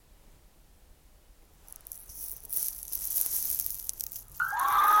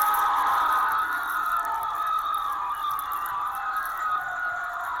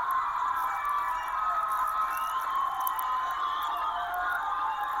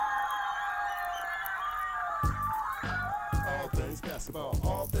basketball,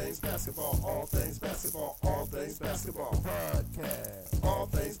 all things basketball, all things basketball, all things basketball. Podcast, all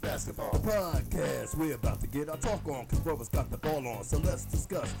things basketball. The podcast we're about to get our talk on, cause brothers got the ball on. So let's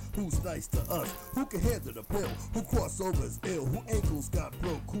discuss who's nice to us, who can handle the pill, who crossovers ill, who ankles got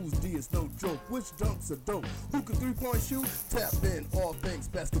broke, whose D is no joke, which dunks are dope, who can three-point shoot. Tap in all things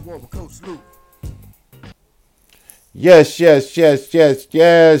basketball with Coach Luke. Yes.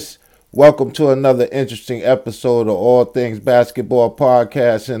 Welcome to another interesting episode of All Things Basketball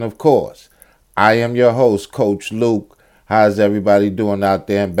Podcast. And of course, I am your host, Coach Luke. How's everybody doing out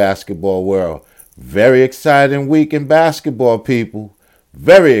there in basketball world? Very exciting week in basketball, people.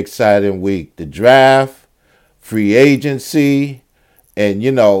 Very exciting week. The draft, free agency, and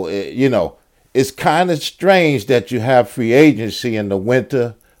it's kind of strange that you have free agency in the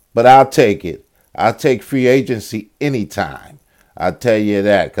winter, but I'll take it. I'll take free agency anytime. I'll tell you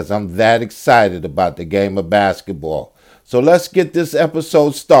that because I'm that excited about the game of basketball. So let's get this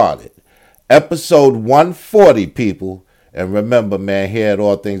episode started. Episode 140, people. And remember, man, here at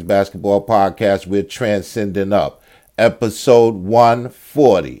All Things Basketball Podcast, we're transcending up. Episode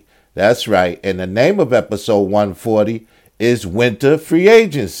 140. That's right. And the name of episode 140 is Winter Free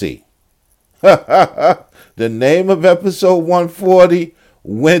Agency. The name of episode 140,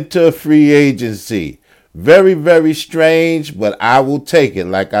 Winter Free Agency. Very, very strange, but I will take it,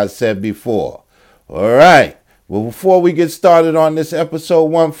 like I said before. All right. Well, before we get started on this episode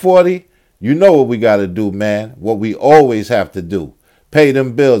 140, you know what we got to do, man. What we always have to do. Pay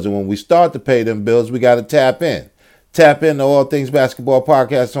them bills. And when we start to pay them bills, we got to tap in. Tap into All Things Basketball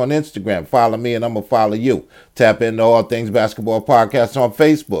Podcast on Instagram. Follow me and I'm going to follow you. Tap into All Things Basketball Podcast on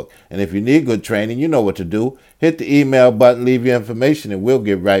Facebook. And if you need good training, you know what to do. Hit the email button, leave your information, and we'll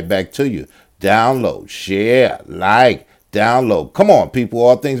get right back to you. Download, share, like, download. Come on, people.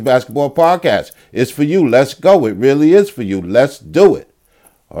 All Things Basketball Podcast. It's for you. Let's go. It really is for you. Let's do it.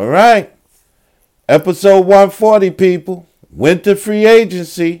 All right. Episode 140, people. Winter Free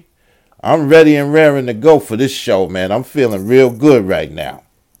Agency. I'm ready and raring to go for this show, man. I'm feeling real good right now.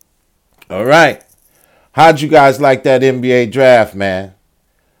 All right. How'd you guys like that NBA draft, man?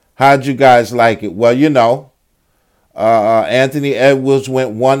 How'd you guys like it? Well, Anthony Edwards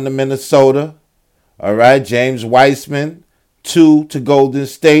went 1 to Minnesota. All right. James Wiseman, 2 to Golden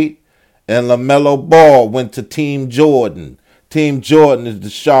State. And LaMelo Ball went to Team Jordan. Team Jordan is the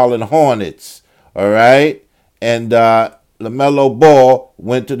Charlotte Hornets. All right. And LaMelo Ball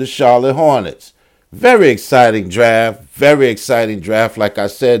went to the Charlotte Hornets. Very exciting draft. Very exciting draft. Like I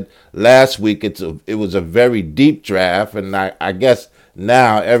said last week, it was a very deep draft. And I guess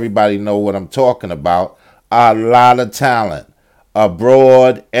now everybody know what I'm talking about. A lot of talent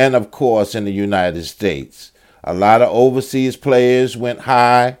abroad and, of course, in the United States. A lot of overseas players went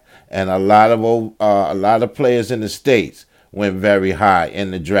high, and a lot of players in the States went very high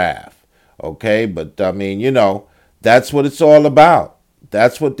in the draft. Okay, but I mean, that's what it's all about.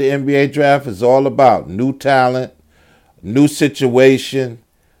 That's what the NBA draft is all about. New talent, new situation,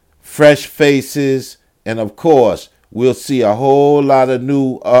 fresh faces, and of course, we'll see a whole lot of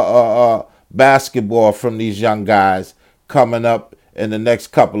new basketball from these young guys coming up in the next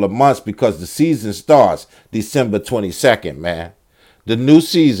couple of months because the season starts December 22nd, man. The new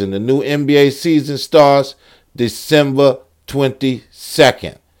season, the new NBA season starts December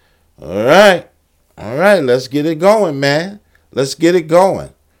 22nd. All right, let's get it going, man. Let's get it going.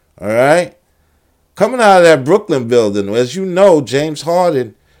 All right. Coming out of that Brooklyn building, as you know, James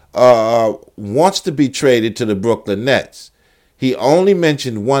Harden wants to be traded to the Brooklyn Nets. He only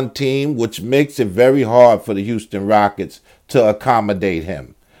mentioned one team, which makes it very hard for the Houston Rockets to accommodate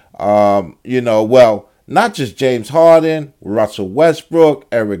him. Not just James Harden, Russell Westbrook,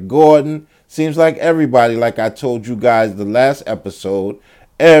 Eric Gordon. Seems like everybody, like I told you guys the last episode,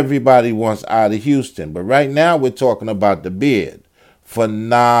 everybody wants out of Houston. But right now we're talking about the Beard.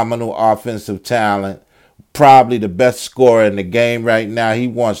 Phenomenal offensive talent. Probably the best scorer in the game right now. He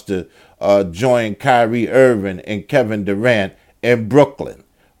wants to join Kyrie Irving and Kevin Durant in Brooklyn.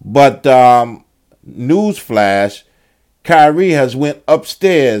 But newsflash, Kyrie has went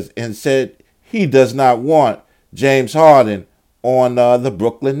upstairs and said he does not want James Harden on the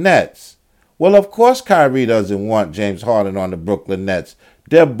Brooklyn Nets. Well, of course Kyrie doesn't want James Harden on the Brooklyn Nets.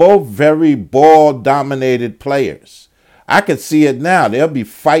 They're both very ball-dominated players. I can see it now. They'll be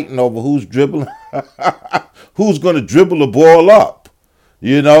fighting over who's dribbling, who's going to dribble the ball up.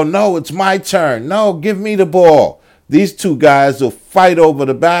 No, it's my turn. No, give me the ball. These two guys will fight over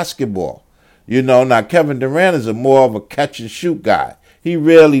the basketball. Now Kevin Durant is more of a catch-and-shoot guy. He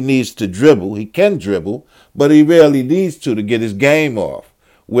rarely needs to dribble. He can dribble, but he rarely needs to get his game off.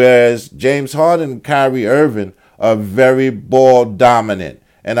 Whereas James Harden and Kyrie Irving are very ball dominant.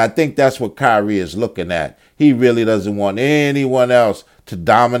 And I think that's what Kyrie is looking at. He really doesn't want anyone else to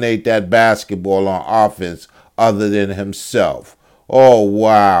dominate that basketball on offense other than himself. Oh,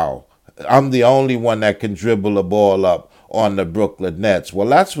 wow. I'm the only one that can dribble the ball up on the Brooklyn Nets. Well,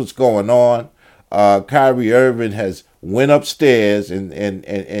 that's what's going on. Kyrie Irving has went upstairs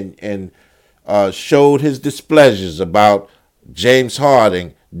and showed his displeasures about James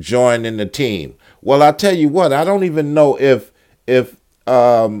Harden joining the team. Well, I tell you what, I don't even know if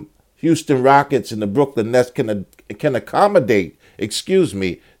Houston Rockets and the Brooklyn Nets can accommodate,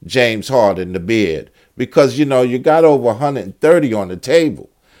 James Harden, the Beard, because you got over 130 on the table,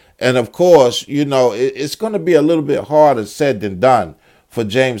 and of course, it's going to be a little bit harder said than done for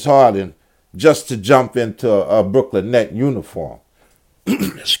James Harden just to jump into a Brooklyn Net uniform.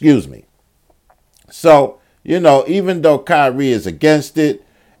 Excuse me. So, even though Kyrie is against it,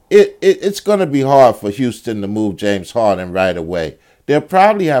 it's going to be hard for Houston to move James Harden right away. They'll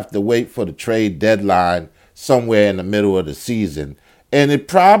probably have to wait for the trade deadline somewhere in the middle of the season. And it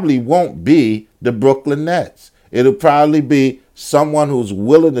probably won't be the Brooklyn Nets. It'll probably be someone who's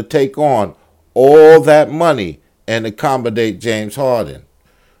willing to take on all that money and accommodate James Harden.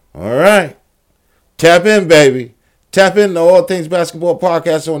 All right. Tap in, baby. Tap into All Things Basketball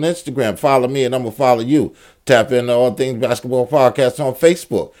Podcast on Instagram. Follow me and I'm going to follow you. Tap into All Things Basketball Podcast on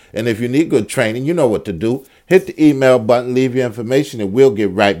Facebook. And if you need good training, you know what to do. Hit the email button, leave your information, and we'll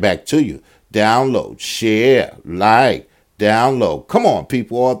get right back to you. Download, share, like, download. Come on,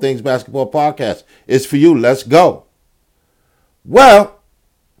 people. All Things Basketball Podcast is for you. Let's go. Well,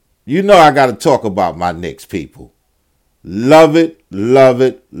 I got to talk about my Knicks, people. Love it, love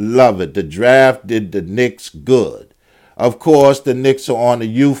it, love it. The draft did the Knicks good. Of course, the Knicks are on the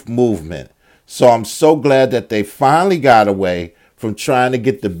youth movement. So I'm so glad that they finally got away from trying to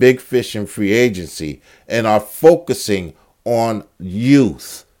get the big fish in free agency and are focusing on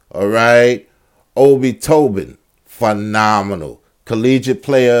youth. All right? Obi Toppin, phenomenal. Collegiate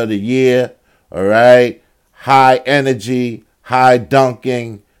Player of the Year. All right? High energy, high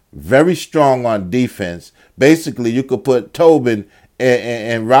dunking, very strong on defense. Basically, you could put Tobin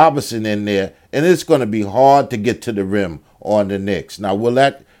and Robinson in there, and it's going to be hard to get to the rim on the Knicks. Now, will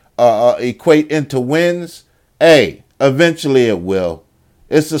that equate into wins? Hey, eventually it will.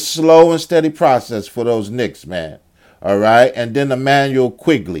 It's a slow and steady process for those Knicks, man. All right? And then Emmanuel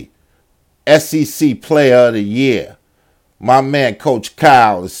Quigley, SEC Player of the Year. My man, Coach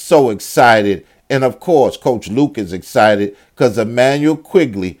Kyle, is so excited. And, of course, Coach Luke is excited because Emmanuel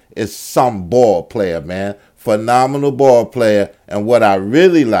Quigley is some ball player, man. Phenomenal ball player. And what I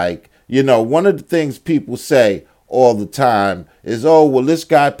really like, one of the things people say all the time is, oh, will this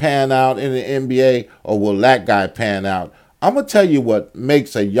guy pan out in the NBA or will that guy pan out? I'm going to tell you what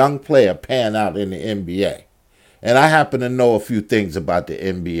makes a young player pan out in the NBA. And I happen to know a few things about the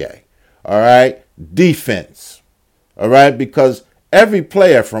NBA. All right? Defense. All right? Because every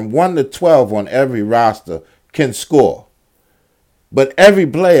player from 1 to 12 on every roster can score. But every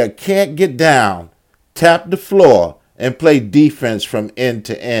player can't get down, tap the floor, and play defense from end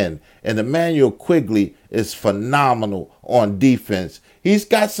to end. And Emmanuel Quigley is phenomenal on defense. He's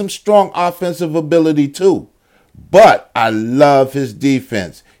got some strong offensive ability too. But I love his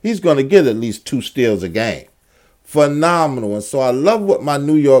defense. He's going to get at least 2 steals a game. Phenomenal. And so I love what my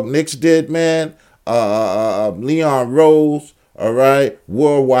New York Knicks did, man. Leon Rose, all right.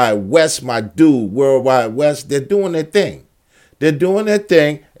 Worldwide West, my dude, Worldwide West. They're doing their thing. They're doing their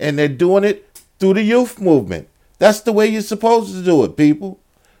thing, and they're doing it through the youth movement. That's the way you're supposed to do it, people.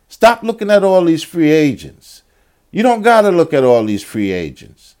 Stop looking at all these free agents. You don't got to look at all these free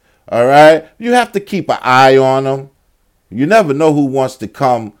agents. All right? You have to keep an eye on them. You never know who wants to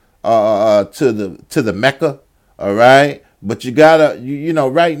come to the Mecca. All right? But you got to,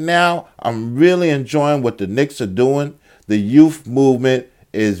 right now, I'm really enjoying what the Knicks are doing. The youth movement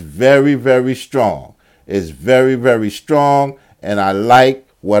is very, very strong. It's very, very strong. And I like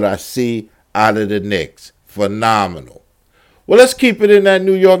what I see out of the Knicks. Phenomenal. Well, let's keep it in that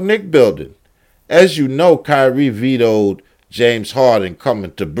New York Knicks building. As you know, Kyrie vetoed James Harden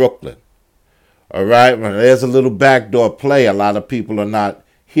coming to Brooklyn. All right, well, there's a little backdoor play. A lot of people are not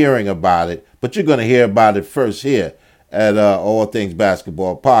hearing about it, but you're going to hear about it first here at All Things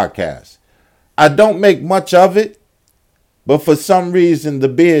Basketball Podcast. I don't make much of it, but for some reason, the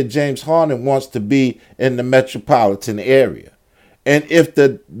Beard, James Harden, wants to be in the metropolitan area. And if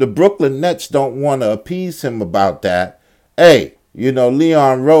the Brooklyn Nets don't want to appease him about that, hey,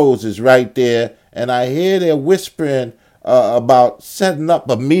 Leon Rose is right there, and I hear they're whispering about setting up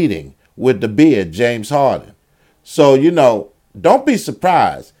a meeting with the Beard, James Harden. So, don't be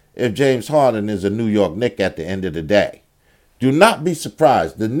surprised if James Harden is a New York Knick at the end of the day. Do not be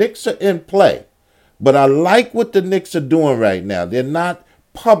surprised. The Knicks are in play. But I like what the Knicks are doing right now. They're not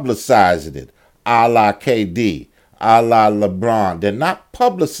publicizing it, a la KD, a la LeBron. They're not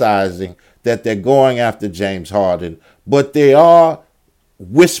publicizing that they're going after James Harden, but they are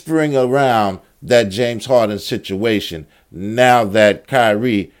whispering around that James Harden situation now that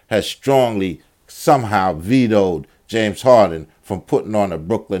Kyrie has strongly somehow vetoed James Harden from putting on a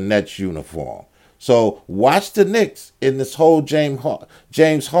Brooklyn Nets uniform. So watch the Knicks in this whole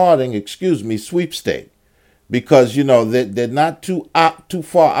James Harden, sweepstake, because they're not too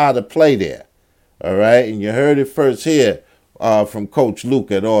far out of play there. All right, and you heard it first here from Coach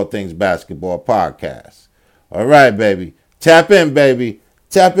Luke at All Things Basketball Podcast. All right, baby, tap in, baby.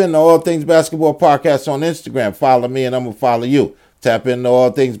 Tap into All Things Basketball Podcast on Instagram. Follow me and I'm going to follow you. Tap into All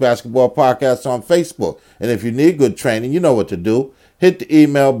Things Basketball Podcast on Facebook. And if you need good training, you know what to do. Hit the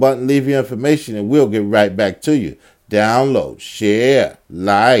email button, leave your information, and we'll get right back to you. Download, share,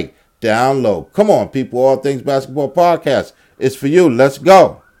 like, download. Come on, people. All Things Basketball Podcast. It's for you. Let's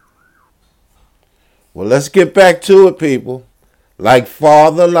go. Well, let's get back to it, people. Like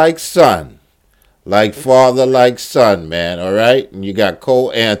father, like son. Like father, like son, man, all right? And you got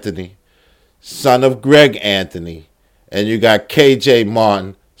Cole Anthony, son of Greg Anthony, and you got KJ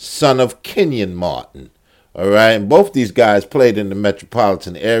Martin, son of Kenyon Martin, all right? And both these guys played in the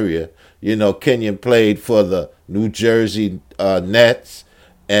metropolitan area. Kenyon played for the New Jersey Nets,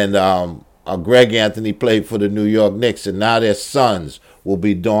 and Greg Anthony played for the New York Knicks, and now their sons will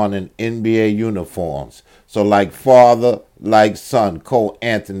be donning NBA uniforms. So like father, like son, Cole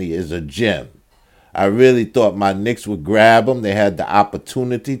Anthony is a gem. I really thought my Knicks would grab him. They had the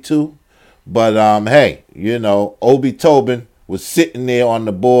opportunity to. But, hey, Obi Toppin was sitting there on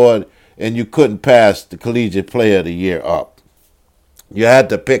the board, and you couldn't pass the Collegiate Player of the Year up. You had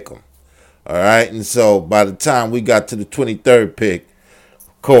to pick him. All right? And so by the time we got to the 23rd pick,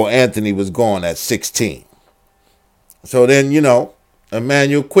 Cole Anthony was gone at 16. So then,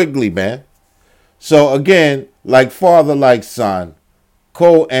 Emmanuel Quigley, man. So, again, like father, like son,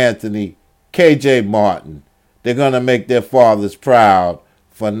 Cole Anthony, KJ Martin, they're going to make their fathers proud.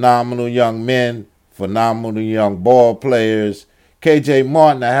 Phenomenal young men, phenomenal young ball players. KJ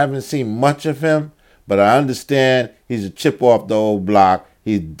Martin, I haven't seen much of him, but I understand he's a chip off the old block.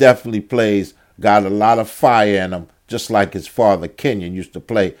 He definitely got a lot of fire in him, just like his father Kenyon used to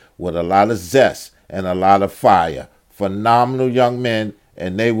play with a lot of zest and a lot of fire. Phenomenal young men,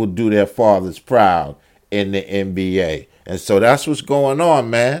 and they will do their fathers proud in the NBA. And so that's what's going on,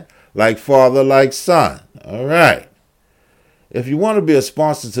 man. Like father, like son. All right. If you want to be a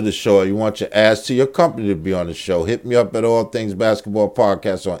sponsor to the show, or you want your ads to your company to be on the show, hit me up at All Things Basketball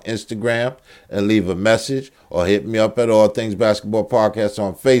Podcast on Instagram and leave a message, or hit me up at All Things Basketball Podcast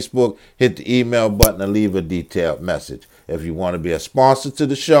on Facebook, hit the email button and leave a detailed message. If you want to be a sponsor to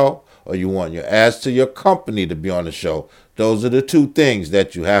the show, or you want your ads to your company to be on the show, those are the two things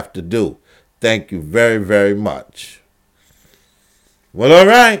that you have to do. Thank you very, very much. Well, all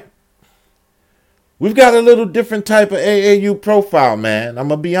right. We've got a little different type of AAU profile, man. I'm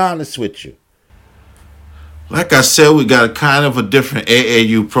going to be honest with you. Like I said, we got a kind of a different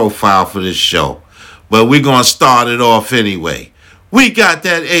AAU profile for this show. But we're going to start it off anyway. We got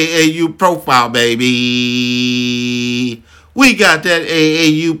that AAU profile, baby. We got that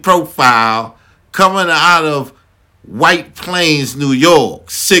AAU profile coming out of White Plains, New York.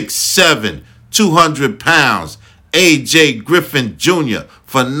 6'7", 200 pounds. A.J. Griffin Jr.,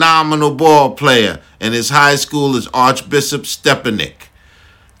 phenomenal ball player, and his high school is Archbishop Stepanik.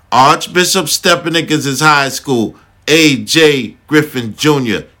 Archbishop Stepanik is his high school. A.J. Griffin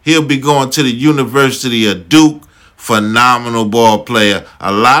Jr., he'll be going to the University of Duke. Phenomenal ball player.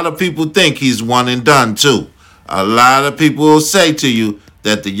 A lot of people think he's one and done, too. A lot of people will say to you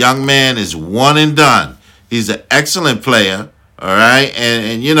that the young man is one and done. He's an excellent player, all right?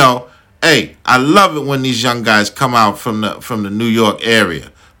 And hey, I love it when these young guys come out from the New York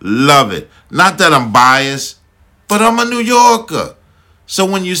area. Love it. Not that I'm biased, but I'm a New Yorker. So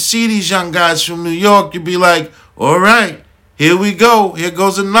when you see these young guys from New York, you be like, all right, here we go. Here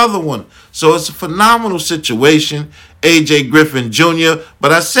goes another one. So it's a phenomenal situation, A.J. Griffin Jr.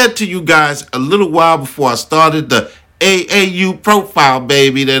 But I said to you guys a little while before I started the AAU profile,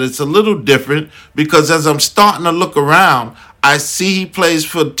 baby, that it's a little different because as I'm starting to look around, I see he plays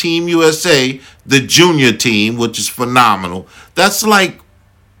for Team USA, the junior team, which is phenomenal. That's like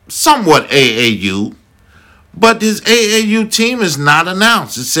somewhat AAU, but his AAU team is not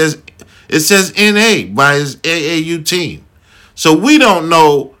announced. It says NA by his AAU team. So we don't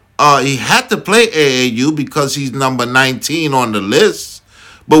know. He had to play AAU because he's number 19 on the list.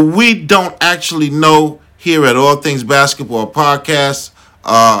 but we don't actually know here at All Things Basketball Podcast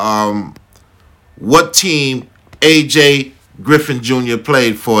what team A.J. Griffin Jr.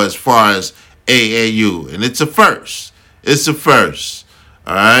 played for as far as AAU. And it's a first. It's a first.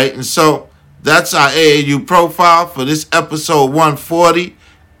 All right. And so that's our AAU profile for this episode 140.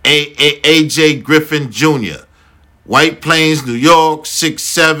 A.J. Griffin Jr. White Plains, New York,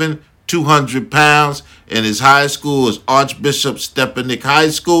 6'7", 200 pounds. And his high school is Archbishop Stepanik High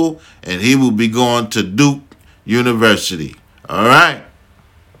School. And he will be going to Duke University. All right.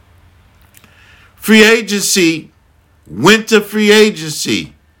 Free agency. Winter free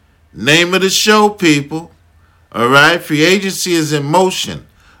agency. Name of the show, people. All right. Free agency is in motion.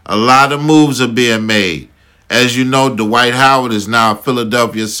 A lot of moves are being made. As you know, Dwight Howard is now a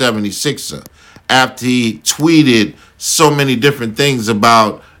Philadelphia 76er after he tweeted so many different things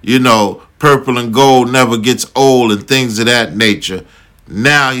about, purple and gold never gets old and things of that nature.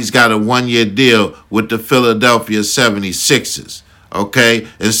 Now he's got a 1-year deal with the Philadelphia 76ers. Okay?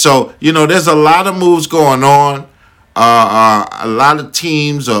 And so, there's a lot of moves going on. A lot of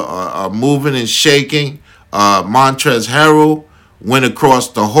teams are moving and shaking. Montrezl Harrell went across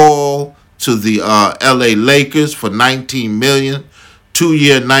the hall to the LA Lakers for $19 million,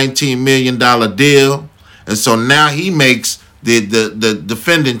 2-year $19 million deal. And so now he makes the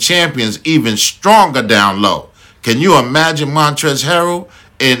defending champions even stronger down low. Can you imagine Montrezl Harrell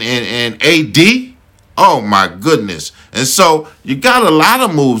and AD? Oh my goodness. And so you got a lot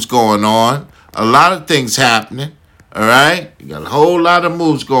of moves going on, a lot of things happening. All right? You got a whole lot of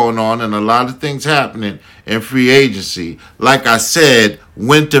moves going on and a lot of things happening in free agency. Like I said,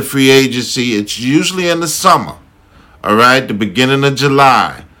 winter free agency, it's usually in the summer. All right? The beginning of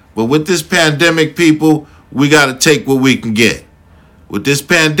July. But with this pandemic, people, we got to take what we can get. With this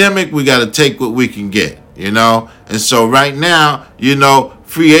pandemic, we got to take what we can get, And so right now,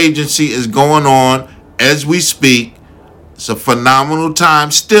 free agency is going on as we speak. It's a phenomenal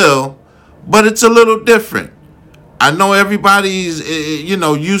time still, but it's a little different. I know everybody's,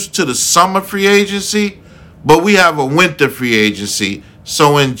 used to the summer free agency, but we have a winter free agency,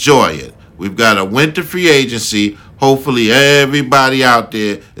 so enjoy it. We've got a winter free agency. Hopefully everybody out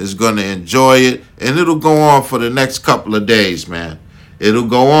there is going to enjoy it, and it'll go on for the next couple of days, man. It'll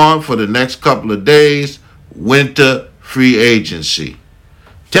go on for the next couple of days, winter free agency.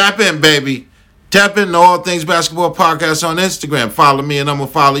 Tap in, baby. Tap into All Things Basketball Podcast on Instagram. Follow me and I'm going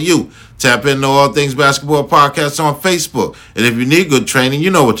to follow you. Tap into All Things Basketball Podcast on Facebook. And if you need good training,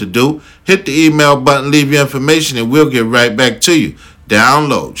 you know what to do. Hit the email button, leave your information, and we'll get right back to you.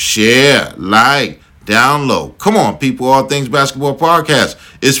 Download, share, like, download. Come on, people. All Things Basketball Podcast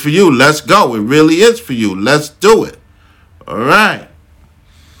is for you. Let's go. It really is for you. Let's do it. All right.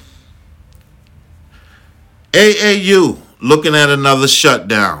 AAU looking at another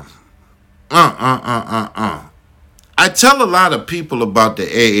shutdown. I tell a lot of people about the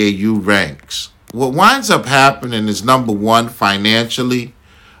AAU ranks. What winds up happening is, number one, financially,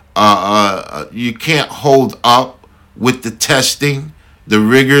 you can't hold up with the testing, the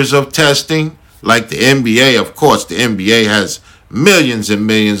rigors of testing. Like the NBA, of course, the NBA has millions and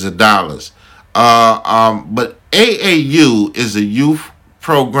millions of dollars. But AAU is a youth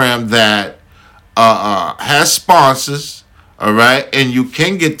program that has sponsors, all right, and you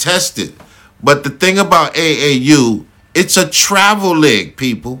can get tested. But the thing about AAU, it's a travel league,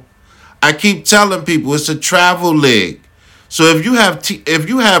 people. I keep telling people it's a travel league. So if you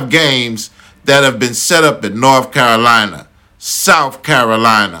have games that have been set up in North Carolina, South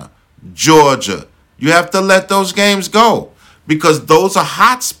Carolina, Georgia, you have to let those games go because those are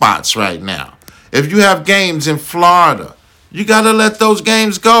hot spots right now. If you have games in Florida, you got to let those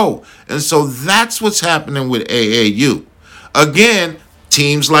games go. And so that's what's happening with AAU. Again,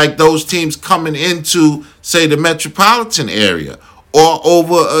 teams like those teams coming into, say, the metropolitan area or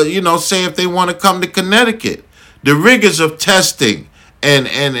over, say if they want to come to Connecticut. The rigors of testing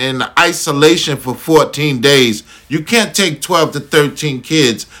and isolation for 14 days, you can't take 12 to 13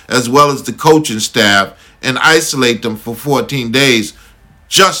 kids as well as the coaching staff and isolate them for 14 days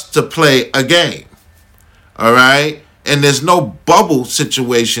just to play a game. All right? And there's no bubble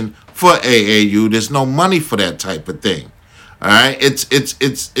situation for AAU. There's no money for that type of thing. All right, it's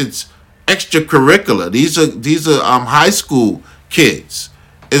extracurricular. These are high school kids,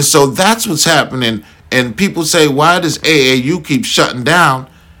 and so that's what's happening. And people say, why does AAU keep shutting down?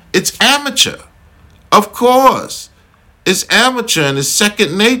 It's amateur, of course. It's amateur and it's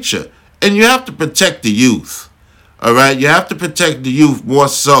second nature, and you have to protect the youth. All right, you have to protect the youth more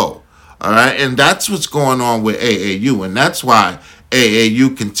so. All right, and that's what's going on with AAU, and that's why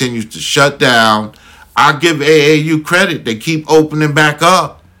AAU continues to shut down. I give AAU credit. They keep opening back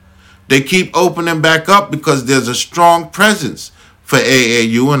up. They keep opening back up because there's a strong presence for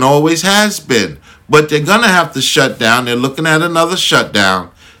AAU and always has been. But they're going to have to shut down. They're looking at another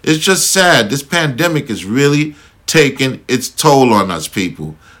shutdown. It's just sad. This pandemic is really taking its toll on us,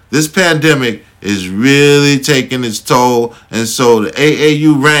 people. This pandemic is really taking its toll. And so the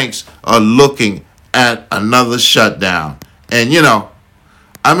AAU ranks are looking at another shutdown. And,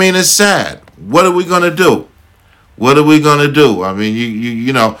 it's sad. What are we going to do? What are we going to do? I mean,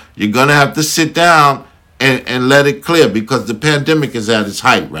 you're going to have to sit down and let it clear because the pandemic is at its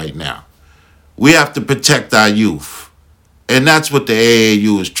height right now. We have to protect our youth. And that's what the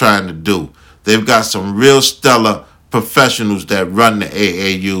AAU is trying to do. They've got some real stellar professionals that run the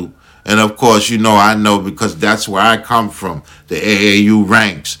AAU. And of course, I know because that's where I come from, the AAU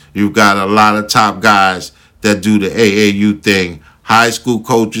ranks. You've got a lot of top guys that do the AAU thing. High school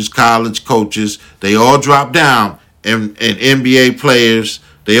coaches, college coaches, they all drop down. And NBA players,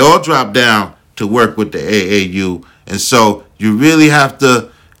 they all drop down to work with the AAU. And so you really have to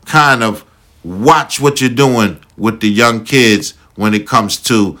kind of watch what you're doing with the young kids when it comes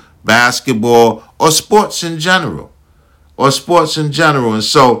to basketball or sports in general. And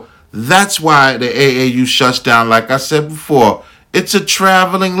so that's why the AAU shuts down. Like I said before, it's a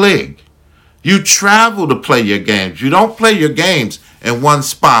traveling league. You travel to play your games. You don't play your games in one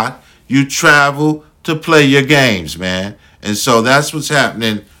spot. You travel to play your games, man. And so that's what's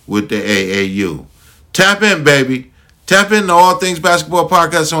happening with the AAU. Tap in, baby. Tap into All Things Basketball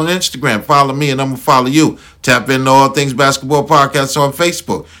Podcast on Instagram. Follow me and I'm going to follow you. Tap into All Things Basketball Podcast on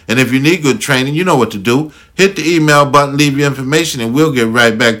Facebook. And if you need good training, you know what to do. Hit the email button, leave your information, and we'll get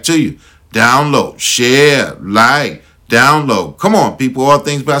right back to you. Download, share, like, download. Come on, people. All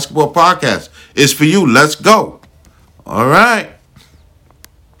Things Basketball Podcast is for you. Let's go. All right.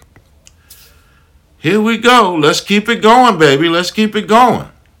 Here we go. Let's keep it going, baby. Let's keep it going.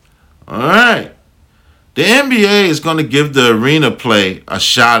 All right. The NBA is going to give the arena play a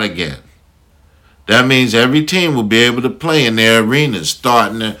shot again. That means every team will be able to play in their arenas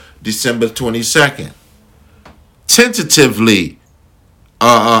starting December 22nd. Tentatively,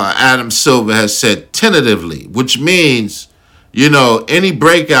 Adam Silver has said tentatively, which means, any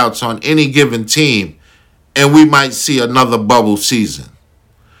breakouts on any given team, and we might see another bubble season.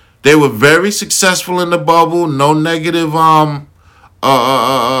 They were very successful in the bubble. No negative,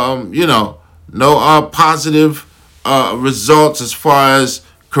 no positive results as far as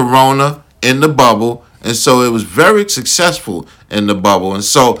corona in the bubble. And so it was very successful in the bubble. And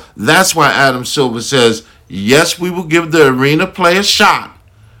so that's why Adam Silver says, yes, we will give the arena play a shot,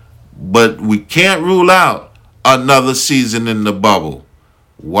 but we can't rule out another season in the bubble.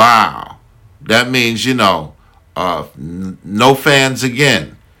 Wow. That means, no fans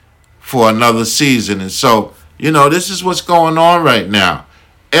again for another season. And so, this is what's going on right now.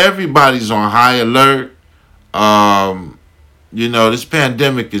 Everybody's on high alert. This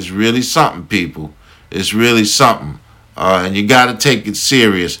pandemic is really something, people. It's really something. And you got to take it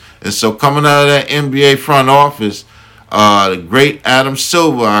serious. And so coming out of that NBA front office, the great Adam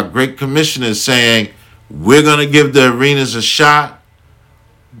Silver, our great commissioner, is saying, we're going to give the arenas a shot.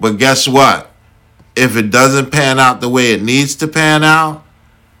 But guess what? If it doesn't pan out the way it needs to pan out,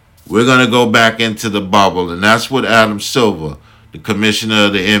 we're going to go back into the bubble. And that's what Adam Silver, the commissioner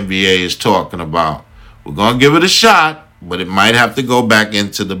of the NBA, is talking about. We're going to give it a shot, but it might have to go back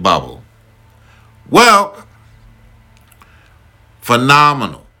into the bubble. Well,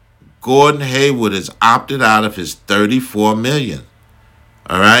 phenomenal. Gordon Hayward has opted out of his $34 million.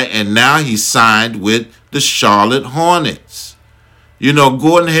 All right, and now he's signed with the Charlotte Hornets.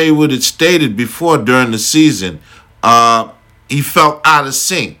 Gordon Hayward had stated before during the season he felt out of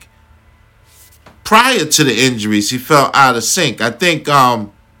sync. Prior to the injuries, he felt out of sync. I think,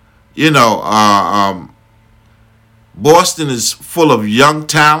 Boston is full of young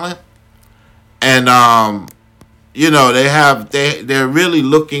talent, and they're really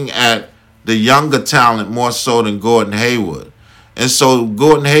looking at the younger talent more so than Gordon Hayward. And so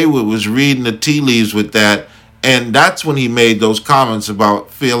Gordon Hayward was reading the tea leaves with that, and that's when he made those comments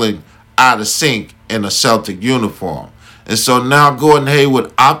about feeling out of sync in a Celtic uniform. And so now Gordon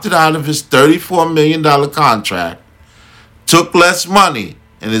Hayward opted out of his $34 million contract, took less money,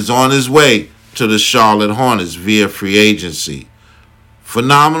 and is on his way to the Charlotte Hornets via free agency.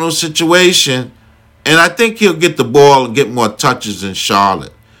 Phenomenal situation. And I think he'll get the ball and get more touches in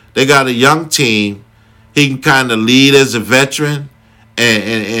Charlotte. They got a young team. He can kind of lead as a veteran. And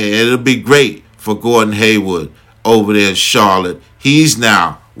it'll be great for Gordon Hayward over there in Charlotte. He's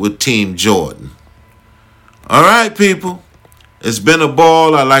now with Team Jordan. All right, people. It's been a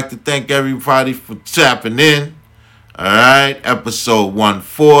ball. I'd like to thank everybody for tapping in. All right, episode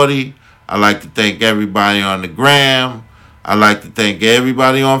 140. I'd like to thank everybody on the gram. I'd like to thank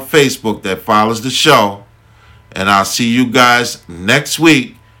everybody on Facebook that follows the show. And I'll see you guys next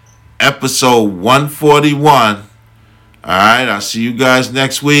week, episode 141. All right, I'll see you guys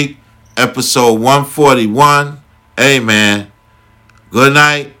next week, episode 141. Hey, man. Good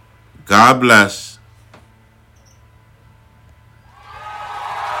night. God bless.